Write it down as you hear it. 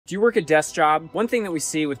Do you work a desk job? One thing that we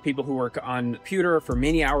see with people who work on the computer for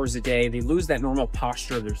many hours a day, they lose that normal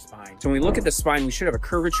posture of their spine. So when we look at the spine, we should have a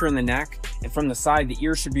curvature in the neck, and from the side, the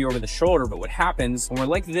ear should be over the shoulder. But what happens when we're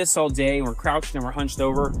like this all day, and we're crouched and we're hunched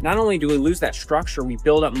over, not only do we lose that structure, we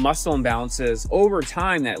build up muscle imbalances over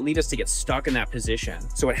time that lead us to get stuck in that position.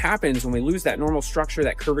 So what happens when we lose that normal structure,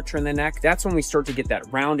 that curvature in the neck, that's when we start to get that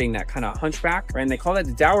rounding, that kind of hunchback, right? And they call that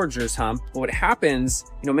the dowager's hump. But what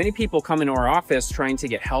happens, many people come into our office trying to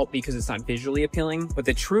get help because it's not visually appealing. But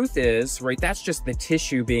the truth is, right, that's just the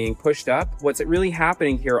tissue being pushed up. What's really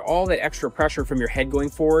happening here, all that extra pressure from your head going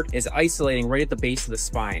forward is isolating right at the base of the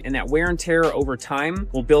spine. And that wear and tear over time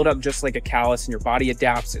will build up just like a callus, and your body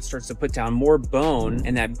adapts. It starts to put down more bone,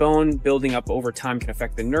 and that bone building up over time can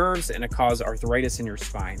affect the nerves and it cause arthritis in your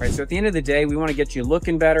spine, right? So at the end of the day, we want to get you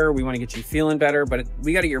looking better. We want to get you feeling better, but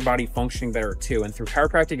we got to get your body functioning better too. And through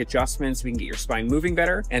chiropractic adjustments, we can get your spine moving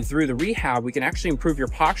better. And through the rehab, we can actually improve your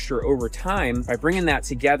posture over time by bringing that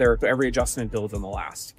together so every adjustment builds on the last.